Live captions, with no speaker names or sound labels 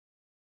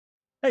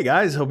Hey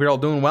guys, hope you're all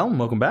doing well and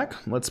welcome back.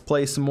 Let's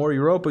play some more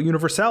Europa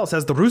Universalis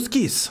as the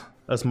Ruskies.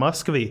 That's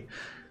Muscovy.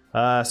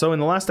 So in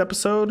the last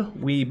episode,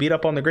 we beat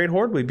up on the Great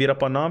Horde, we beat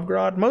up on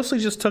Novgorod, mostly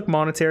just took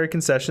monetary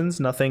concessions,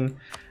 nothing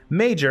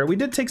major. We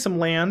did take some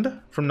land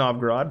from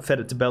Novgorod, fed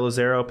it to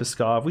Belozero,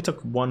 Pskov. We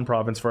took one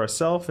province for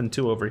ourselves and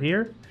two over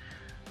here.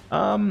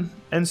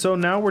 And so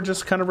now we're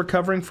just kind of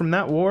recovering from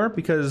that war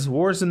because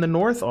wars in the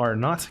north are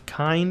not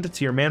kind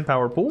to your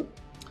manpower pool.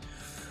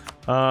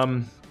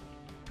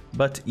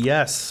 But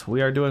yes,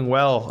 we are doing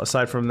well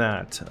aside from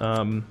that.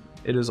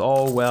 It is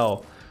all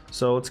well.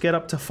 So let's get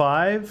up to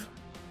 5.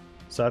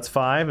 So that's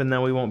 5, and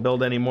then we won't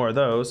build any more of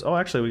those. Oh,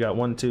 actually we got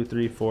 1, 2,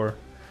 3, 4.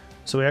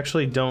 So we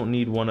actually don't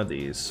need one of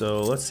these.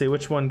 So let's see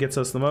which one gets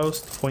us the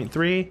most.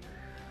 0.3.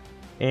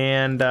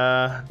 And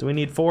do we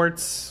need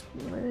forts?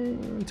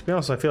 To be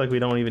honest, I feel like we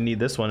don't even need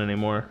this one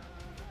anymore.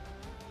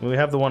 We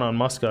have the one on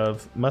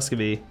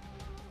Muscovy.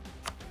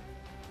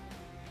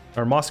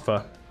 Or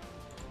Moskva.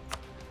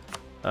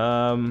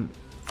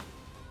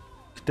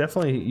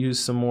 Definitely use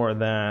some more of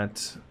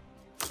that.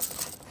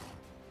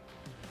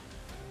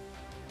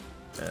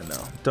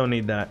 No, don't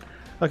need that.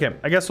 Okay,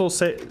 I guess we'll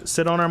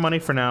sit on our money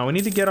for now. We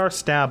need to get our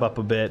stab up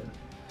a bit.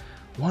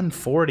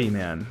 140,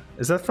 man.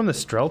 Is that from the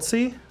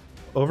Streltsy?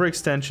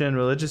 Overextension,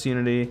 religious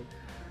unity.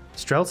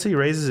 Streltsy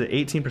raises it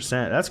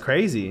 18%. That's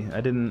crazy. I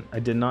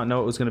did not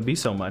know it was going to be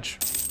so much.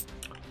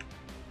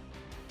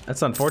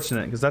 That's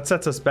unfortunate because that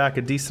sets us back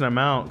a decent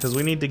amount because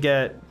we need to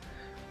get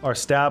our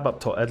stab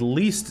up to at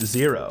least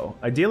 0.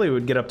 Ideally, we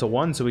would get up to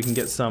 1 so we can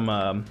get some,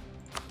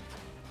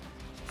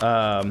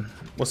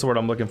 what's the word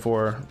I'm looking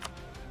for?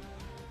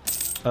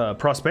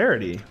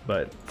 Prosperity,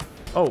 but,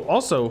 oh,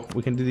 also,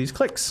 we can do these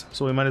clicks,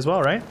 so we might as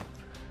well, right?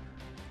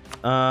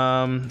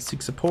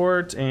 Seek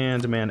support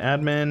and demand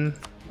admin,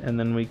 and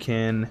then we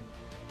can,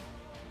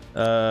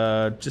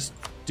 just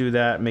do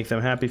that, make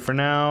them happy for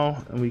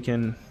now, and we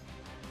can,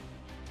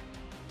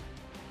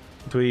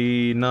 do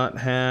we not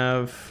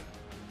have...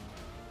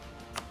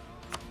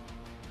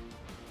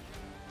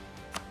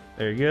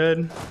 Very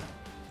good.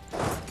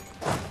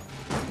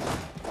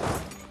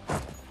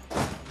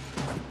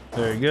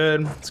 Very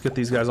good. Let's get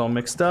these guys all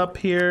mixed up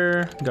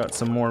here. Got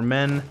some more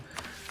men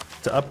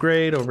to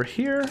upgrade over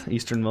here.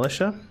 Eastern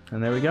Militia.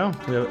 And there we go.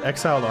 We have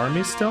exiled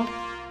armies still.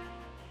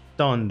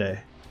 Donde?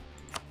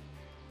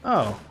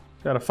 Oh,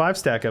 got a 5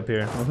 stack up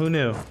here. Well, who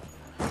knew?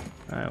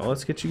 Alright, well,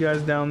 let's get you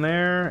guys down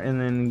there and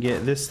then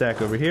get this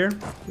stack over here.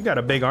 We got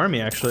a big army,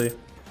 actually.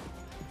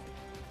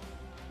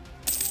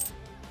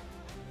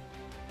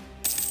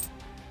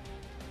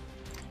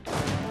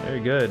 Very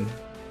good.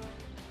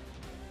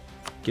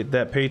 Get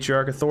that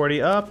Patriarch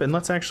Authority up, and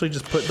let's actually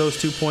just put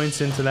those 2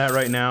 points into that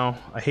right now.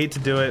 I hate to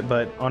do it,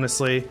 but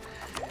honestly,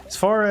 as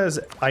far as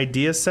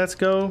idea sets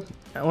go,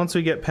 once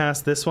we get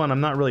past this one,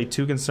 I'm not really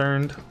too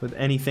concerned with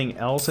anything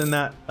else in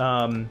that.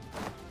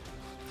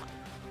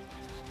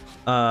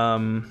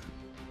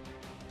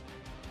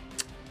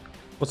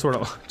 What sort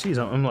of... Jeez,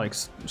 I'm like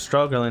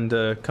struggling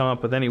to come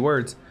up with any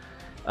words.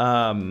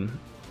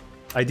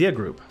 Idea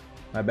group.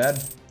 My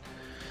bad.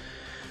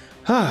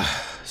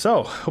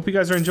 So, hope you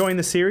guys are enjoying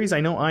the series. I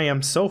know I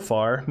am so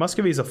far.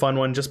 Muscovy is a fun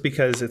one just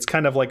because it's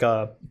kind of like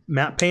a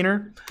map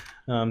painter.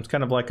 It's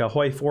kind of like a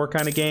Hoi 4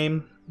 kind of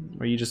game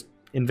where you just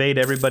invade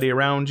everybody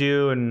around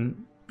you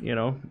and, you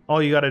know,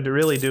 all you got to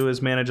really do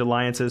is manage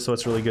alliances, so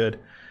it's really good.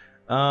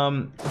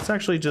 Let's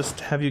actually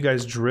just have you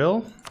guys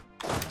drill.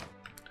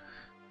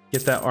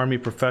 Get that army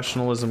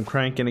professionalism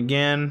cranking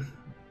again.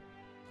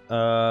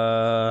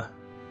 Let's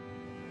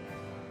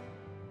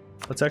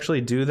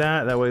actually do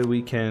that. That way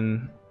we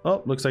can...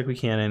 Oh, looks like we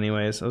can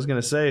anyways. I was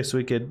gonna say, so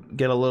we could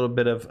get a little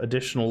bit of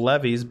additional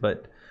levies,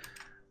 but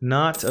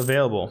not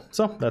available.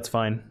 So, that's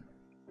fine.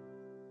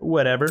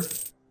 Whatever.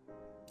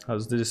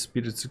 How's the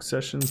disputed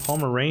succession?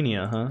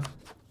 Pomerania, huh?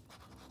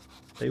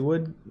 They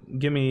would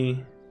give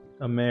me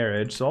a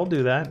marriage, so I'll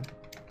do that.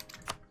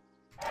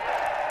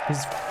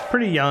 He's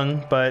pretty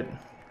young, but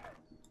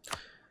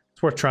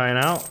it's worth trying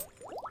out.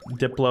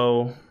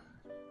 Diplo,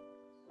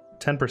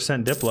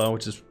 10% Diplo,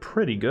 which is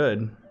pretty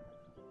good.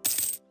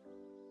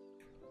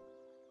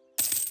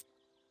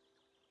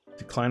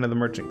 Decline of the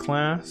merchant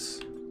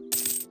class.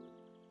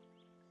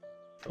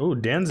 Oh,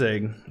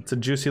 Danzig. It's a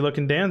juicy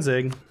looking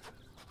Danzig.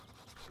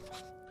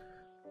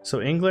 So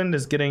England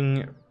is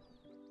getting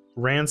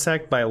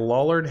ransacked by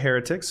Lollard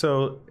heretics.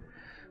 So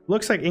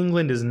looks like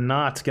England is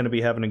not going to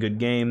be having a good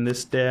game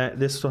this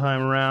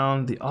time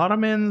around. The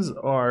Ottomans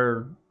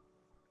are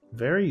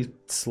very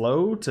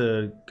slow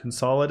to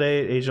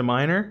consolidate Asia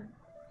Minor.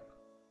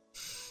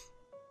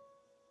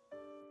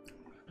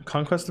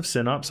 Conquest of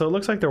Sinop. So it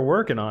looks like they're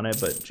working on it,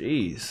 but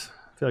geez,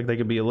 I feel like they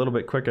could be a little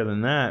bit quicker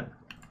than that.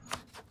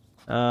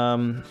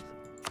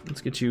 Let's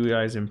get you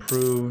guys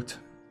improved.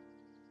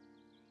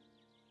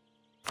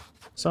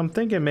 So I'm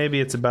thinking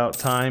maybe it's about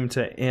time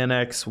to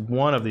annex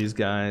one of these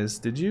guys.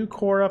 Did you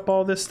core up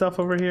all this stuff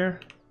over here?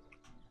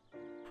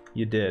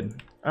 You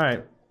did.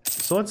 Alright,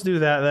 so let's do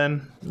that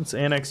then. Let's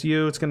annex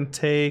you. It's going to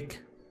take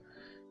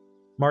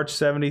March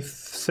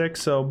 76,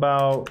 so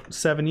about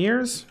 7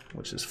 years,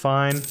 which is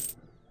fine.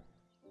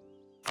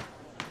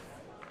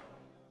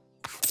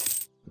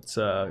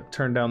 Let's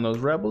turn down those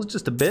rebels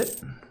just a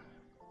bit.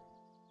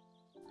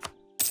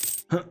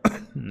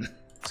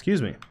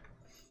 Excuse me.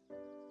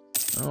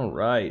 All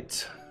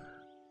right.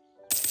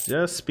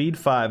 Just speed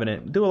 5 in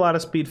it. Do a lot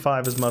of speed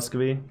 5 as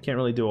Muscovy. Can't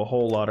really do a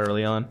whole lot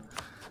early on.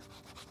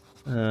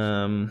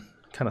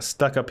 Kind of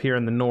stuck up here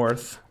in the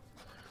north.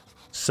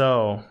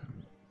 So,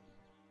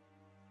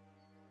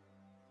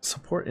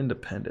 support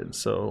independence.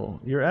 So,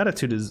 your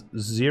attitude is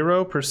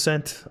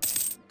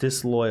 0%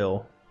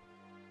 disloyal.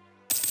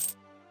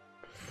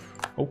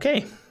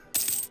 Okay.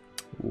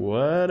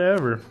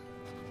 Whatever.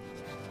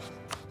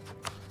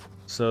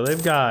 So,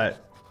 they've got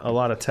a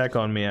lot of tech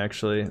on me,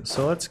 actually.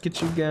 So, let's get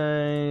you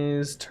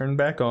guys turned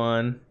back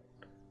on.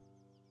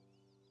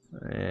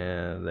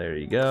 And there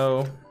you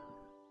go.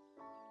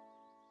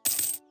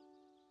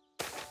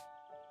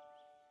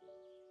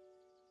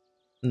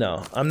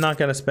 No, I'm not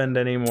gonna spend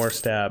any more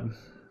stab.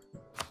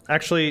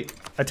 Actually,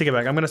 I take it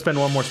back. I'm gonna spend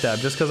one more stab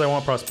just because I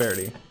want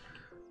prosperity.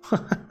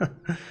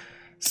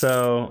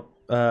 So,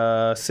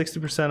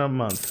 60% a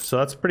month. So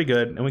that's pretty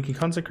good. And we can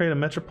consecrate a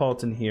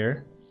metropolitan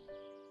here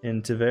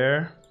in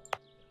Tver.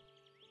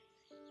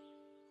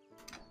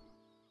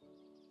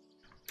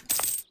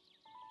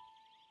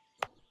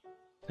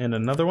 And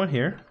another one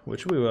here,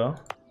 which we will.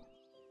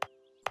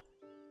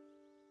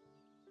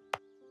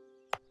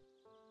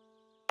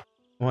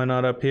 Why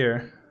not up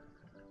here?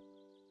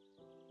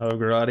 Oh,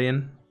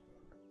 Gradian.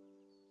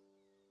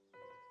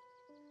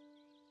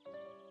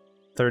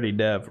 30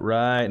 dev.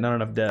 Right, not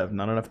enough dev,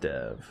 not enough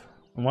dev.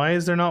 Why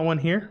is there not one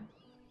here?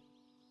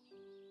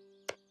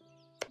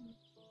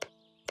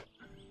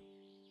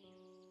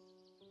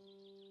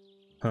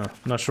 Huh,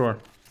 not sure.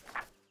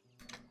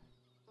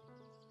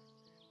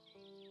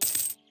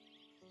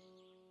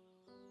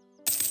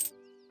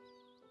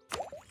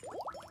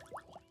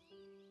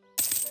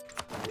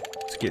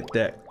 Let's get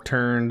that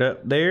turned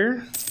up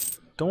there.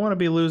 Don't want to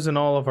be losing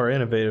all of our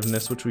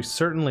innovativeness, which we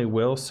certainly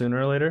will sooner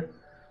or later.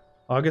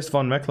 August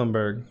von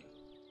Mecklenburg.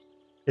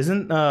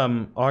 Isn't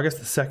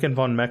August II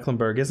von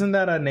Mecklenburg, isn't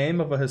that a name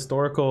of a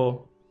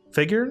historical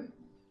figure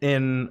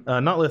in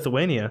not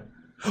Lithuania?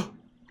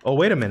 Oh,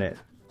 wait a minute.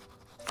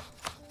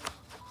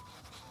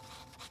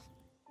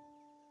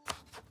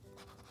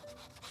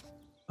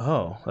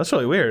 Oh, that's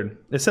really weird.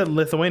 It said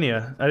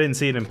Lithuania. I didn't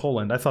see it in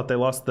Poland. I thought they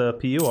lost the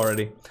PU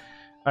already.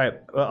 All right,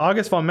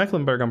 August von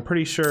Mecklenburg, I'm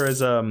pretty sure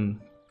is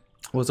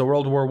was a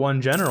World War I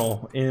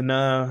general in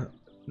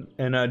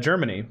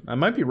Germany. I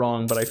might be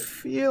wrong, but I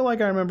feel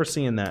like I remember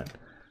seeing that.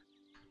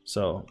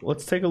 So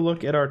let's take a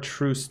look at our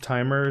truce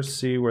timers,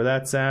 see where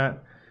that's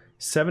at.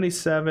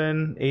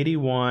 77,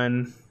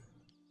 81.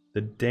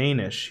 The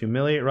Danish,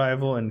 humiliate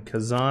rival, and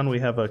Kazan we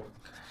have a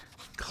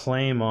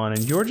claim on,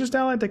 and you're just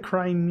allied to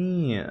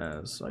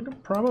Crimea, so I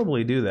could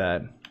probably do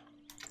that.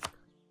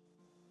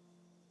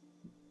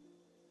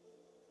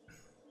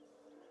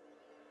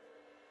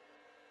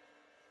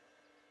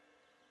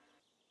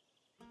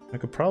 I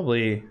could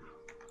probably...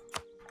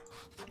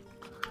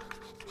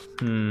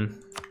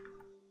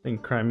 I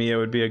think Crimea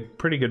would be a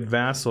pretty good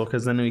vassal,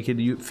 because then we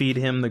could feed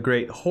him the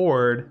Great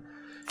Horde,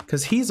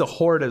 because he's a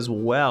horde as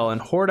well,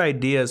 and horde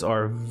ideas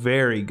are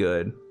very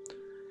good.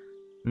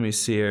 Let me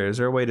see here. Is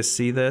there a way to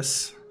see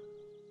this?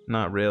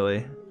 Not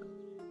really.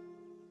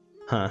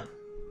 Huh.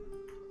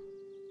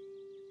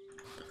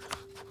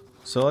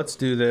 So let's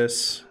do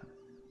this.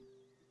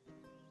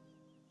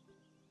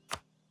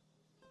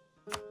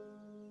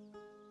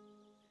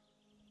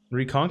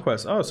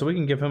 Reconquest. Oh, so we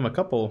can give him a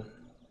couple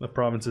of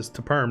provinces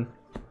to Perm.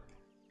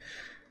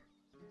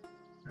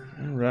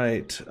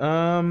 Alright.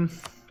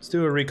 Let's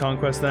do a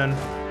reconquest then.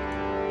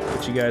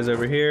 Get you guys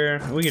over here.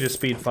 We can just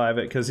speed 5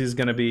 it because he's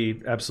gonna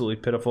be absolutely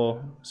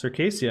pitiful.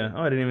 Circassia.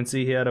 Oh, I didn't even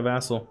see he had a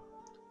vassal.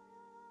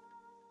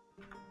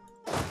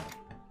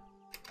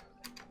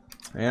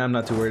 Yeah, I'm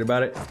not too worried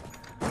about it.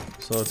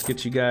 So let's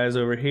get you guys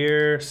over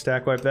here.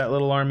 Stack wipe that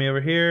little army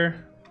over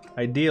here.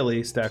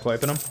 Ideally, stack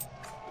wiping them.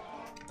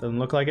 Doesn't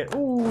look like it.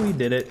 Oh, he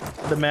did it.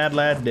 The mad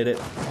lad did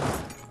it.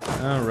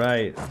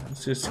 Alright.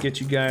 Let's just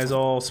get you guys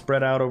all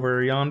spread out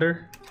over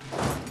yonder.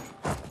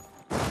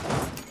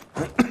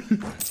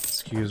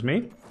 Excuse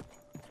me.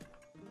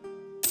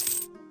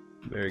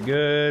 Very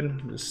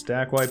good. Just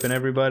stack wiping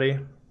everybody.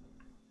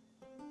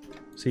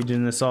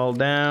 Sieging this all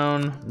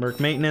down. Merc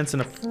maintenance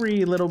and a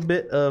free little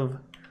bit of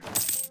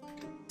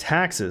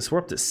taxes. We're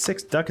up to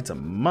 6 ducats a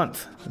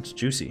month. That's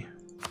juicy.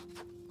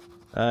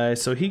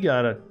 So he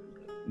got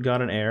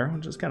an heir,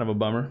 which is kind of a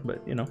bummer,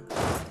 but you know,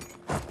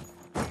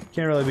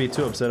 can't really be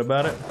too upset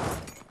about it.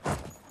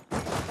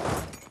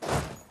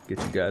 Get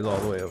you guys all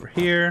the way over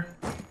here.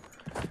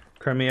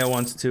 Crimea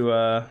wants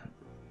to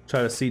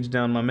try to siege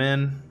down my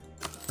men,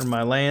 or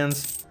my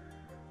lands.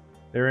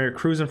 They're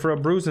cruising for a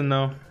bruising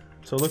though.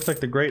 So it looks like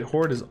the Great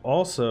Horde is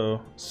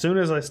also, as soon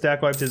as I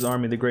stack wiped his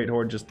army, the Great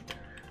Horde just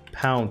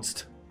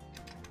pounced.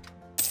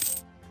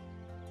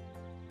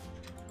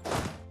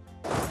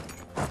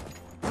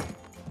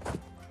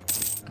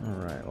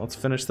 Alright, let's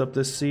finish up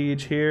this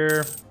siege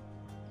here.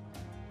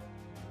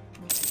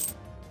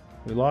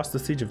 We lost the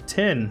siege of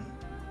 10.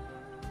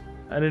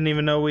 I didn't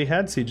even know we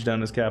had sieged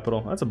down his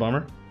capital. That's a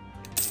bummer.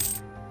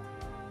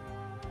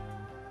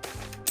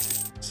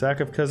 Sack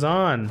of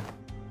Kazan.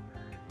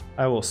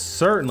 I will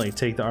certainly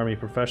take the army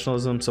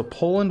professionalism. So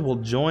Poland will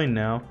join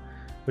now,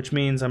 which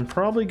means I'm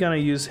probably going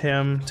to use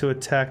him to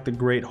attack the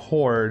Great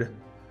Horde.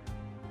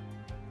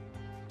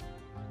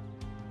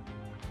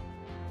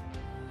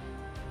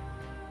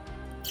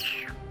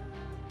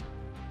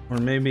 Or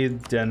maybe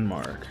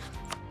Denmark.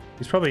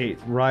 He's probably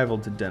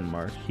rivaled to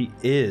Denmark. He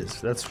is.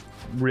 That's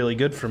really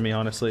good for me,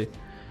 honestly.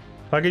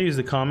 If I could use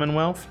the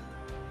Commonwealth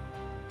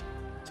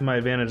to my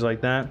advantage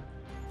like that.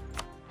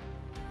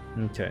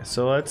 Okay,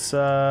 so let's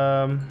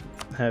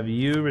have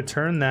you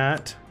return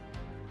that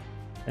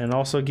and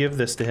also give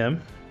this to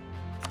him.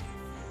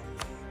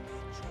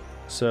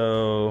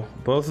 So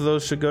both of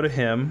those should go to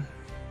him.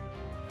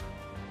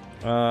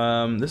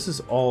 This is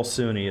all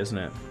Sunni, isn't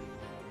it?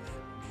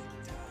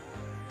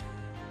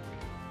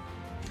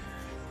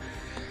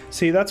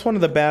 See, that's one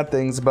of the bad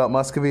things about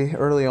Muscovy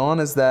early on,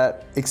 is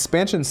that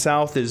expansion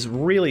south is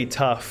really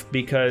tough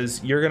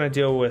because you're going to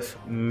deal with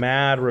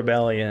mad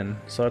rebellion.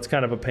 So that's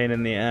kind of a pain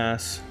in the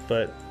ass.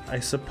 But I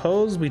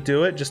suppose we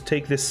do it. Just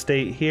take this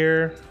state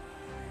here.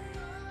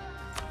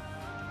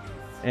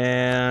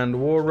 And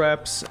war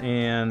reps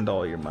and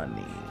all your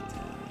money.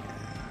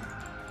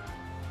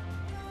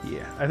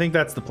 Yeah, I think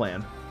that's the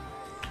plan.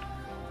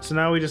 So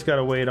now we just got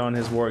to wait on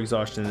his war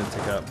exhaustion to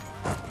tick up.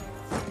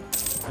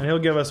 And he'll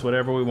give us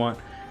whatever we want.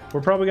 We're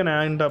probably going to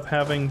end up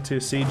having to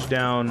siege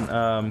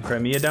down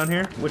Crimea down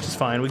here, which is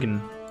fine. We can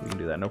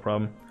do that, no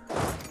problem.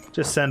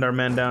 Just send our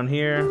men down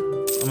here.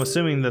 I'm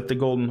assuming that the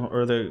golden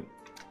or the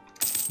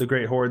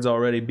Great Horde's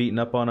already beaten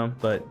up on them,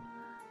 but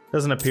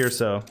doesn't appear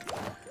so.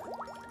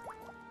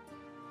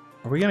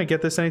 Are we going to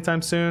get this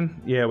anytime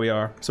soon? Yeah, we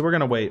are. So we're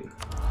going to wait.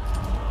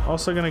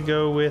 Also going to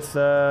go with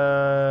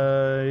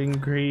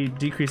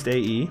decreased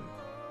AE.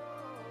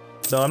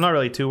 Though I'm not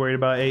really too worried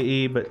about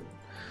AE, but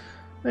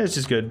it's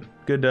just good.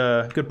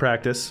 Good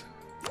practice.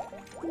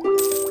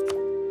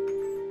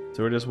 So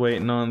we're just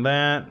waiting on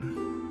that.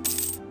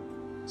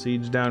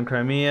 Siege down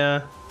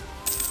Crimea.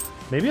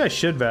 Maybe I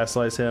should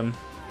vassalize him.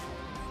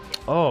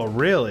 Oh,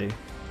 really?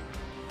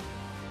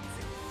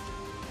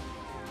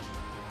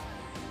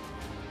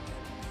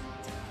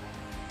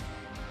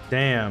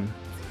 Damn.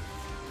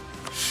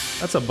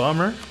 That's a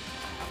bummer.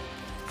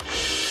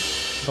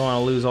 Don't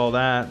want to lose all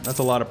that. That's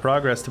a lot of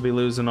progress to be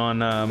losing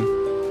on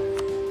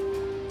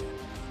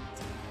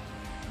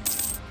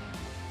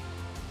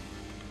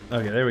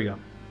okay, there we go.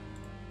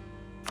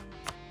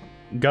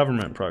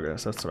 Government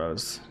progress, that's what I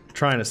was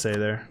trying to say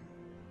there.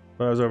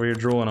 But I was over here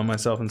drooling on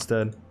myself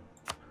instead.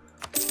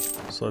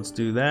 So let's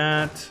do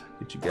that.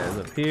 Get you guys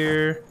up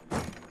here.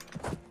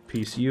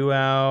 Piece you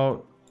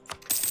out.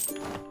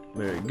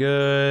 Very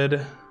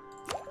good.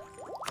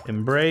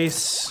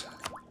 Embrace.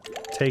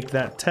 Take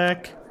that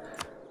tech.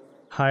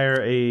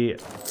 Hire a...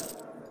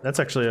 That's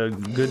actually a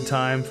good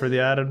time for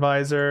the ad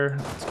advisor.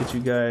 Let's get you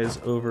guys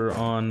over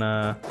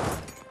on...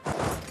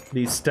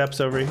 these steps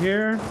over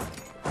here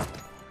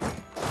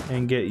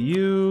and get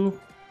you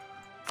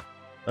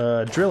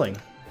drilling.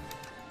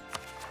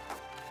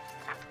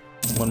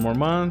 One more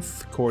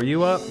month, core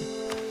you up.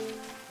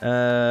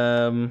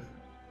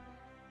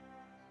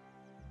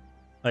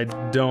 I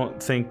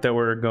don't think that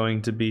we're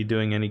going to be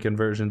doing any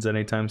conversions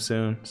anytime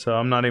soon, so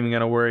I'm not even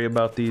going to worry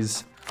about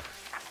these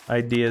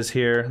ideas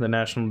here, the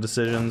national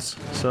decisions.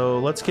 So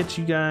let's get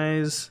you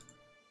guys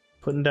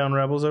putting down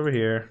rebels over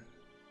here.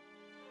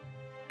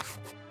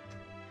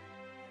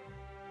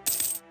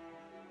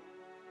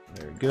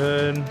 Very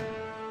good.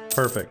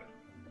 Perfect.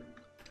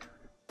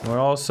 We're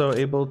also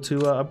able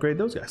to upgrade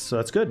those guys, so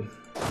that's good.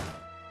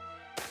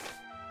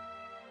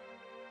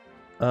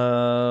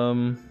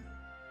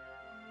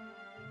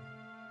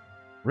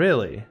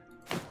 Really?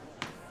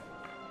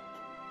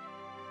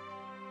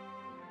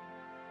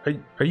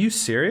 Are you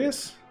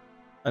serious?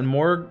 And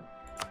more?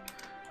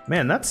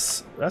 Man,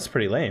 that's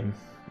pretty lame.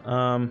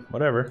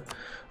 Whatever.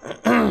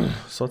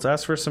 So let's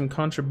ask for some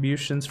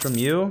contributions from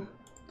you.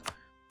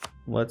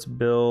 Let's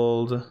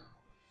build...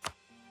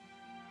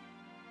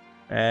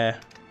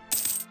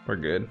 we're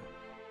good.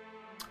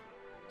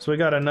 So we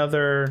got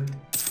another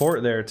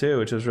fort there too,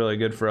 which is really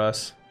good for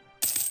us.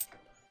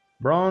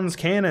 Bronze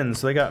cannons,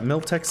 so they got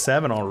Miltech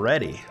 7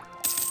 already.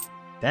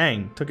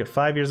 Dang, took it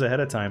 5 years ahead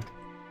of time.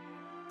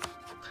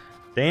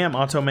 Damn,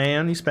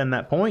 Ottoman, you spend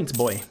that points,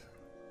 boy.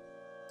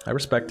 I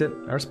respect it,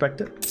 I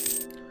respect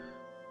it.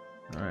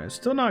 Alright,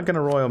 still not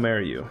gonna Royal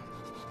Marry you.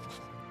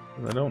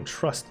 I don't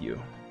trust you.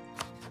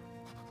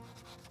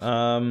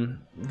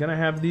 Gonna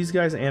have these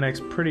guys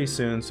annexed pretty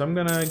soon, so I'm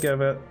gonna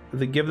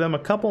give them a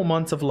couple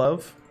months of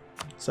love.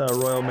 So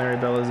Royal Mary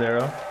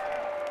Belazero.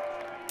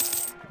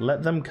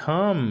 Let them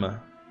come.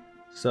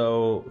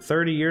 So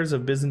 30 years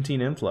of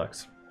Byzantine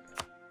influx.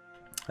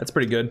 That's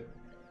pretty good.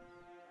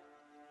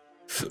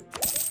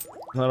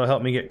 That'll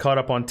help me get caught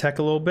up on tech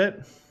a little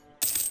bit.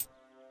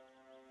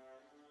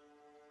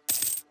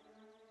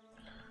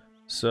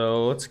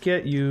 So let's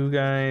get you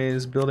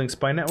guys building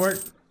spy network,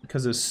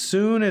 because as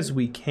soon as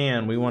we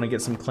can, we want to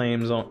get some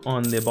claims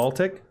on the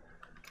Baltic.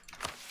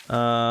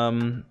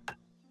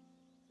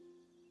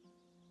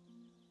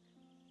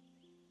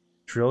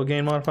 Drill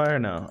gain modifier?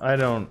 No, I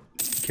don't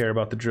care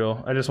about the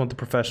drill. I just want the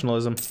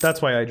professionalism.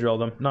 That's why I drill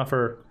them, not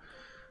for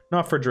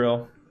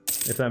drill,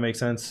 if that makes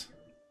sense.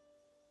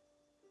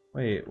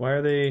 Wait, why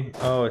are they?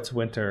 Oh, it's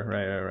winter.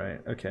 Right.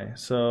 Okay,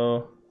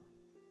 so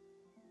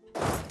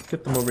let's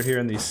get them over here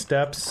in these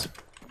steps.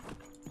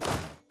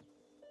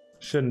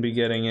 Shouldn't be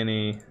getting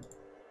any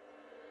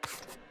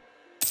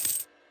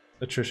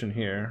attrition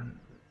here.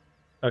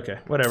 Okay,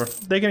 whatever.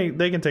 They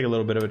can take a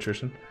little bit of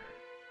attrition.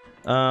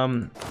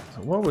 So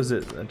what was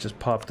it that just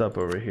popped up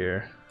over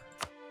here?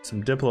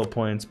 Some Diplo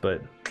points,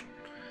 but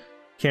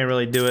can't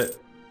really do it.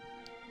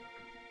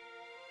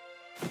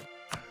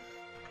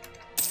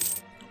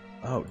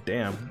 Oh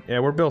damn. Yeah,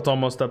 we're built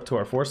almost up to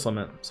our force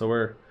limit, so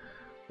we're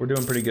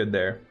doing pretty good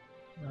there.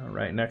 All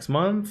right, next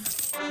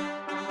month.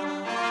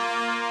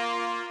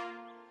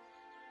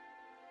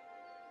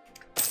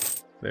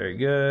 Very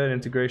good.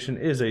 Integration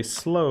is a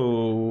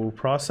slow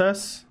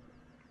process.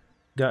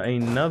 Got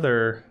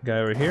another guy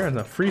over here and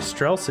a free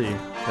Streltsy.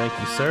 Thank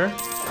you, sir.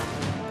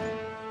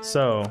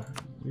 So,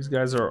 these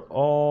guys are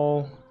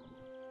all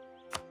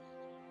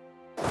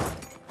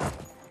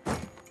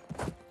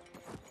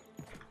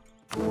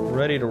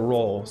ready to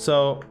roll.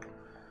 So,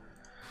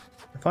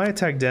 if I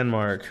attack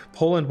Denmark,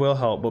 Poland will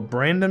help, but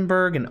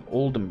Brandenburg and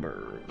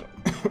Oldenburg.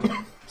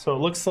 So it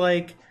looks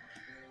like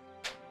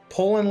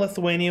Poland,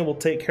 Lithuania will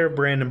take care of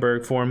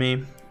Brandenburg for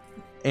me,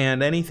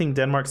 and anything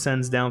Denmark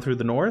sends down through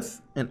the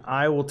north, and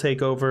I will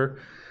take over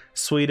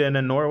Sweden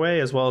and Norway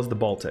as well as the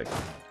Baltic.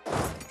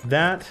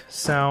 That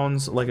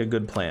sounds like a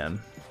good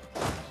plan.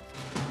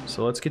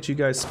 So let's get you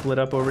guys split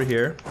up over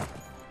here.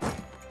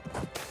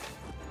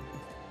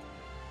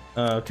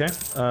 Okay,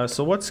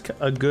 so what's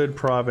a good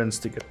province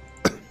to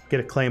get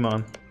a claim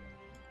on?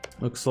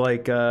 Looks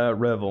like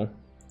Revel.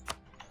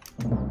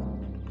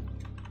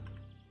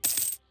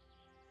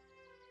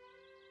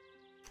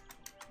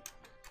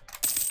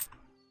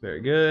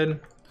 Very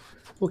good.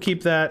 We'll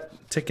keep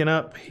that ticking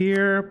up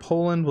here.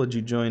 Poland, would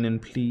you join in,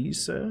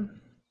 please?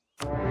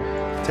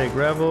 Take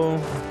Revel.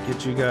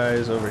 Get you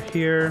guys over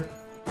here.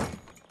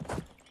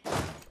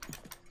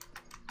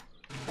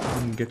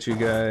 And get you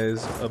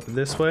guys up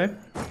this way.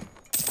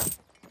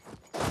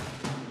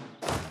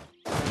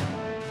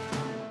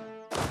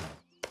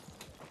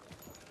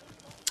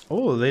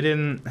 Oh, they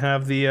didn't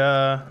have the,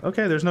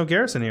 okay, there's no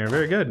garrison here.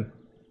 Very good.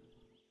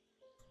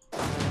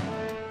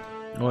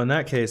 Well, in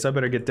that case, I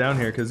better get down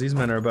here because these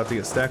men are about to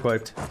get stack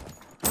wiped.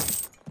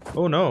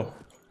 Oh no.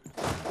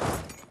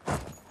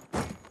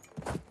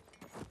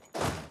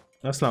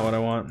 That's not what I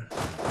want.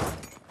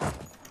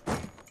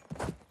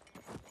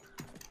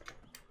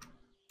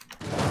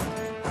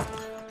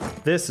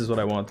 This is what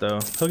I want, though.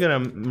 He'll get a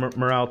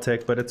morale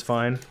tick, but it's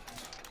fine.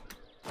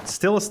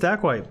 Still a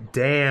stack wipe.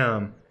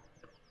 Damn.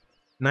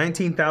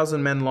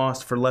 19,000 men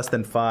lost for less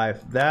than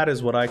 5. That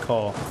is what I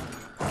call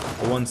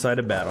a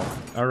one-sided battle.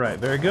 All right,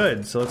 very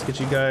good. So let's get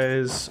you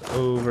guys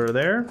over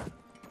there.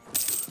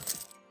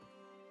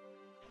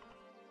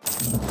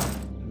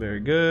 Very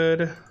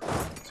good.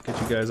 Let's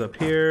get you guys up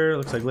here.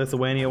 Looks like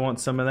Lithuania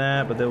wants some of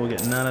that, but they will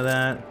get none of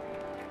that.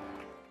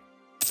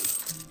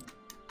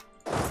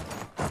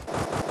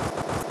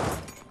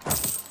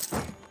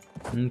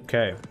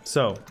 Okay,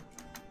 so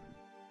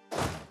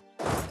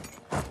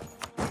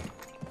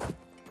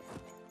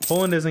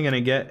Poland isn't going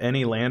to get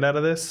any land out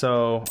of this,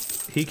 so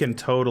he can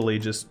totally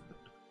just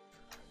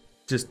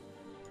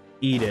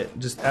eat it.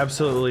 Just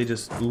absolutely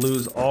just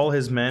lose all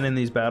his men in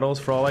these battles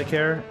for all I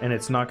care, and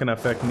it's not going to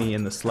affect me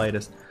in the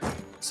slightest.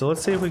 So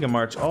let's see if we can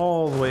march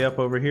all the way up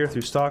over here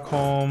through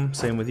Stockholm.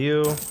 Same with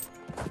you.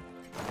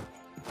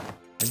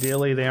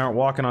 Ideally, they aren't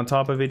walking on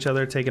top of each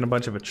other, taking a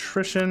bunch of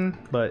attrition,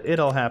 but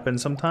it'll happen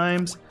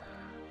sometimes.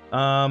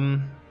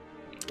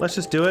 Let's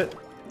just do it.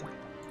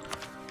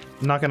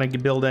 I'm not going to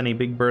build any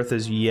big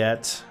berthas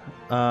yet.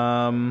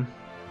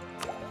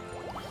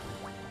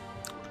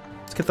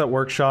 Let's get that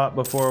workshop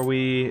before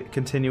we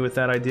continue with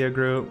that idea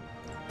group.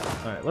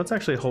 Alright, let's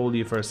actually hold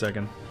you for a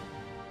second.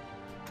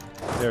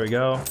 There we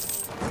go.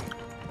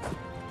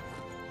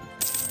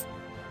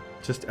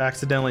 Just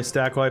accidentally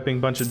stack wiping a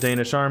bunch of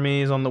Danish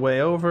armies on the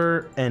way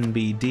over.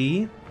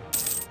 NBD.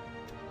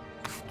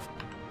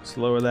 Let's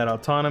lower that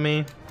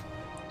autonomy.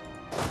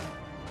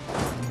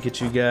 Get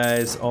you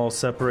guys all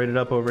separated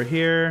up over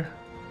here.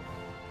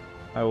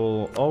 I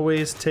will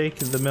always take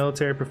the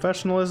military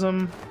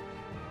professionalism,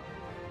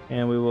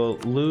 and we will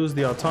lose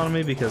the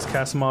autonomy because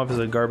Kasimov is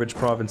a garbage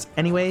province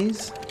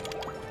anyways.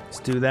 Let's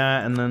do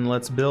that, and then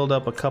let's build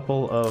up a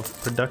couple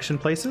of production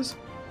places.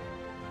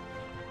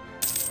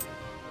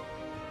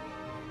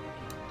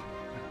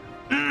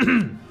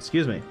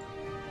 Excuse me.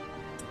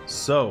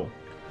 So,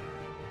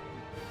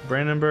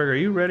 Brandenburg, are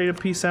you ready to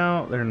peace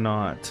out? They're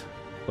not.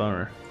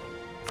 Bummer.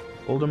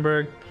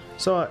 Oldenburg.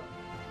 So,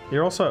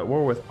 you're also at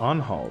war with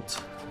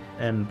Anhalt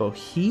and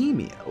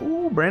Bohemia.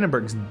 Ooh,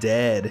 Brandenburg's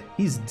dead.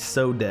 He's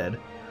so dead.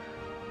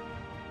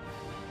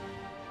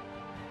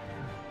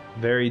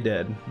 Very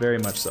dead. Very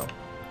much so.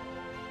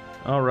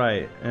 All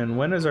right, and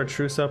when is our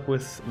truce up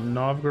with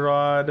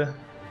Novgorod?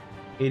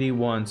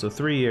 81, so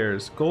 3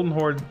 years. Golden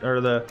Horde,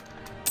 or the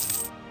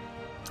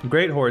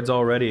Great Horde's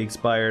already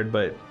expired,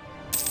 but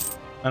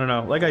I don't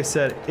know. Like I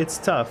said, it's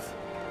tough.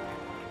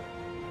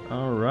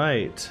 All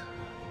right.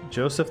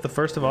 Joseph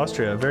I of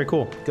Austria. Very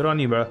cool. Good on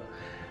you, bro.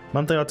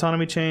 Monthly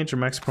autonomy change or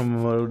max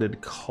promoted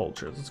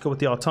cultures. Let's go with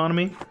the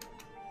autonomy.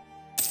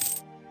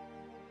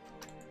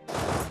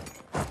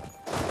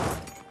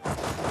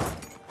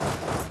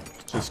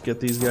 Just get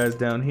these guys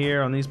down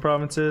here on these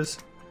provinces.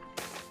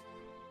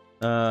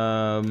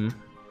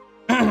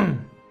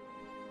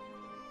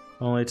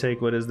 Only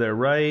take what is their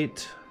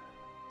right.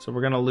 So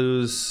we're gonna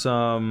lose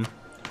some.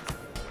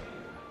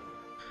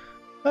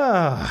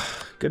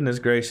 Goodness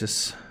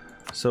gracious.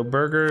 So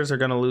burghers are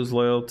gonna lose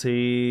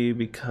loyalty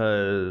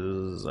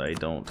because I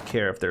don't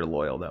care if they're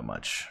loyal that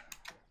much.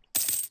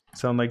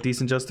 Sound like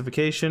decent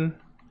justification?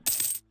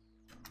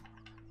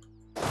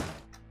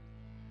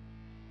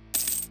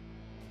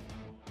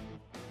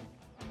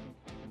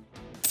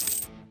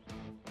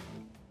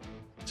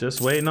 Just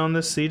waiting on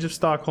this Siege of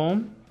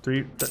Stockholm.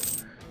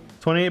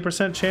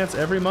 28% chance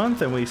every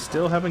month, and we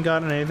still haven't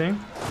gotten anything.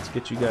 Let's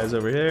get you guys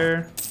over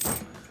here.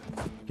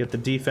 Get the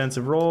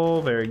defensive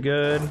roll, very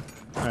good.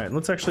 All right,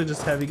 let's actually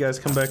just have you guys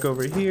come back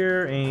over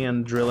here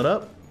and drill it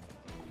up.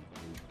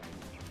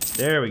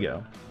 There we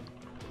go.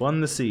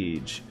 Won the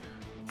siege.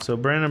 So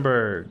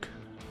Brandenburg,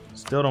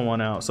 still don't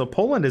want out. So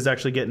Poland is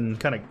actually getting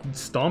kind of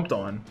stomped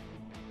on.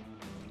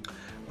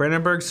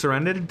 Brandenburg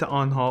surrendered to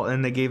Anhalt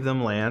and they gave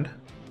them land.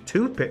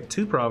 Two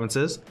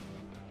provinces.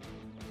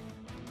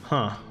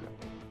 Huh.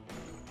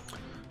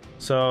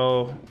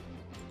 So,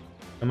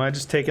 am I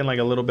just taking like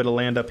a little bit of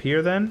land up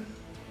here then?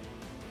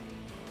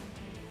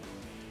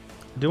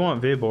 I do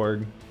want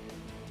Viborg.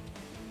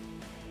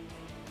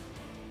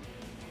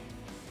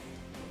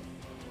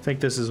 I think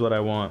this is what I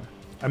want.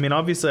 I mean,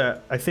 obviously,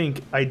 I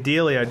think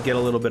ideally I'd get a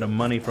little bit of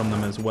money from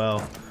them as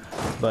well,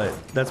 but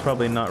that's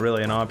probably not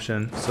really an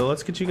option. So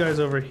let's get you guys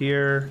over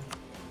here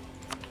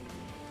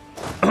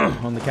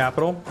on the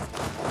capital.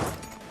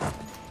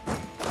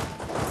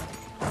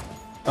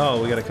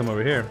 Oh, we gotta come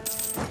over here.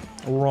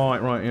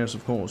 Right, yes,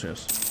 of course,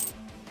 yes.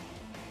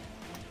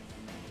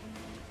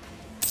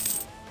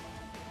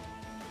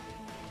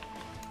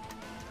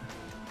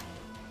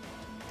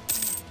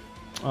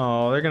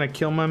 Oh, they're gonna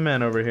kill my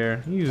men over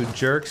here. You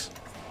jerks.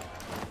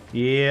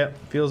 Yeah,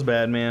 feels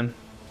bad, man.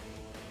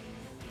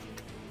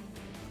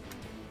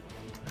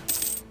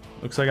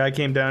 Looks like I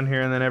came down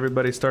here and then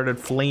everybody started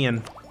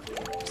fleeing.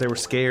 They were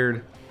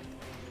scared.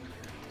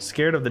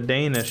 Scared of the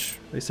Danish.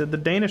 They said the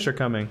Danish are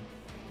coming.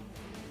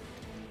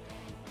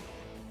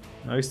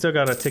 Now, we still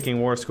got a ticking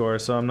war score,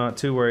 so I'm not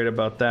too worried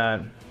about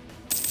that.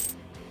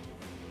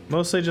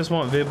 Mostly just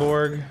want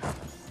Viborg.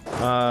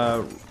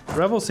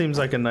 Revel seems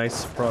like a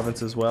nice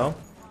province as well.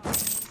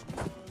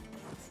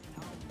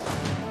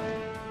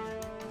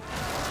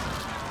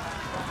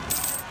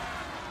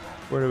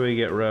 Where do we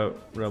get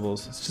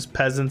rebels? It's just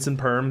peasants and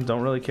perm.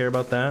 Don't really care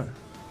about that.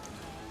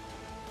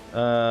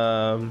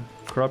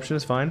 Corruption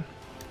is fine.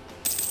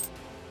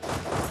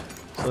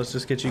 So let's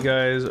just get you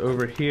guys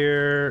over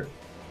here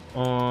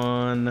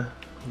on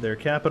their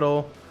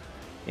capital,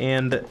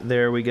 and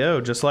there we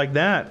go, just like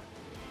that.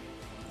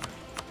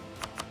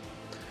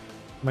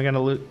 Am I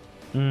gonna loot?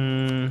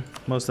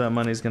 Most of that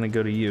money is gonna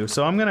go to you,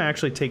 so I'm gonna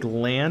actually take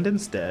land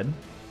instead.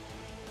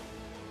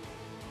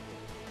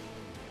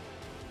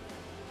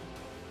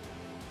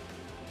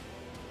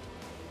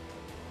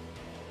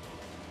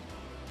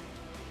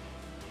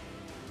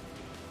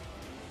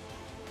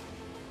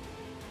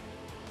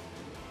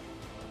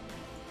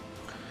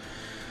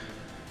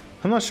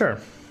 I'm not sure,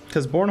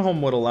 because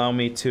Bornholm would allow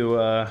me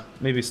to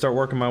maybe start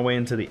working my way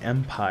into the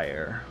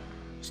Empire.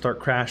 Start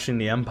crashing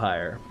the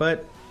Empire.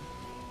 But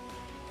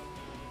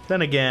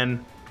then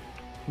again,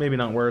 maybe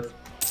not worth.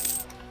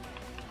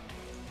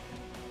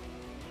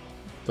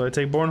 Do I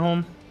take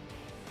Bornholm?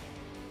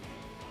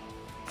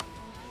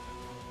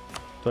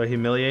 Do I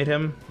humiliate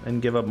him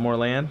and give up more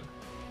land?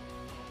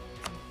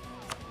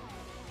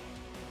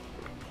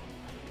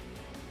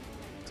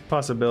 It's a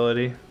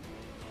possibility.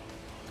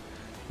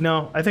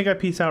 No, I think I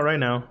peace out right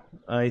now.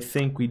 I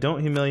think we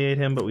don't humiliate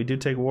him, but we do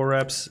take war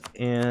reps.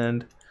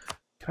 And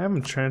can I have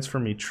him transfer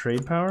me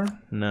trade power?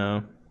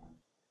 No.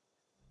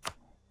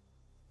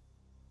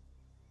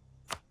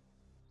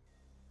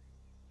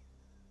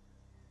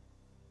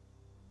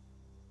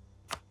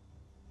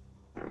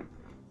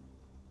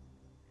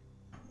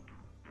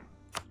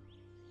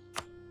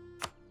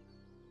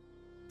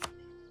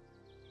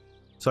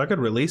 So I could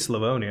release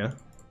Livonia.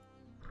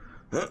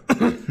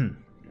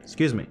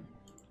 Excuse me.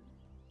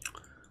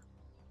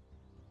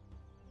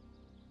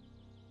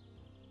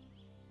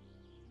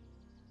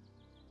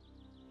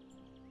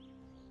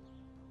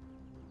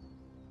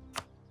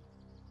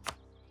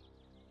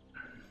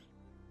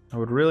 I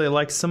would really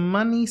like some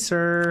money,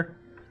 sir.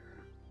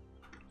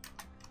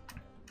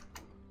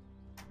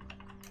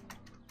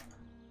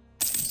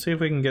 Let's see if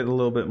we can get a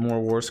little bit more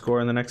war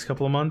score in the next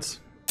couple of months.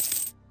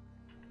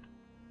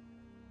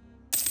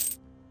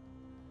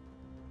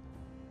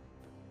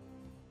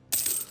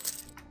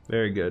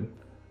 Very good.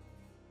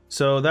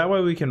 So that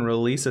way we can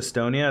release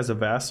Estonia as a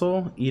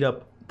vassal, eat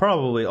up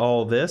probably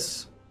all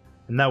this,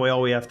 and that way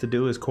all we have to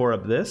do is core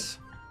up this.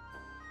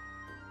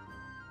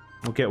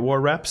 We'll get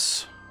war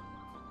reps.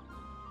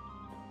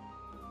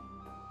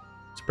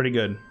 It's pretty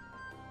good.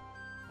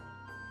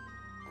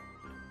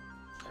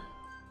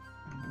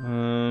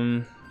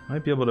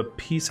 Might be able to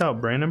piece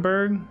out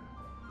Brandenburg.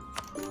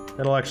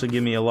 That'll actually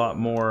give me a lot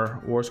more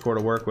war score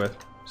to work with.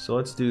 So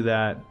let's do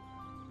that.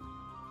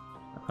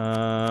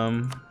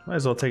 Might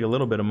as well take a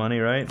little bit of money,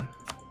 right?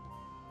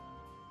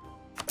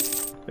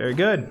 Very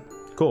good.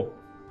 Cool.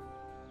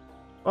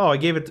 Oh, I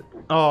gave it...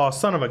 Oh,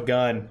 son of a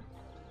gun.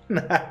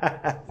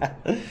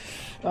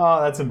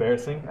 Oh, that's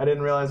embarrassing. I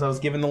didn't realize I was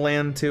giving the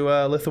land to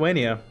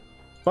Lithuania.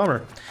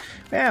 Bummer.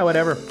 Yeah,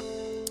 whatever.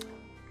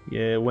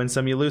 Yeah, win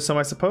some, you lose some,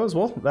 I suppose.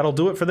 Well, that'll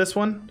do it for this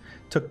one.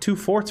 Took 2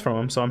 forts from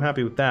him, so I'm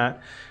happy with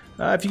that.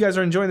 If you guys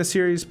are enjoying the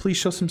series, please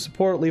show some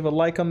support. Leave a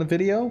like on the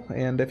video.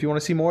 And if you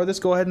want to see more of this,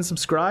 go ahead and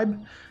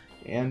subscribe.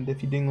 And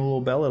if you ding the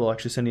little bell, it'll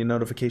actually send you a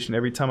notification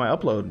every time I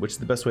upload, which is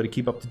the best way to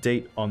keep up to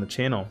date on the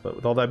channel. But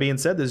with all that being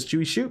said, this is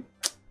Chewy Shoot.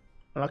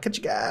 I'll catch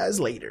you guys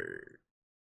later.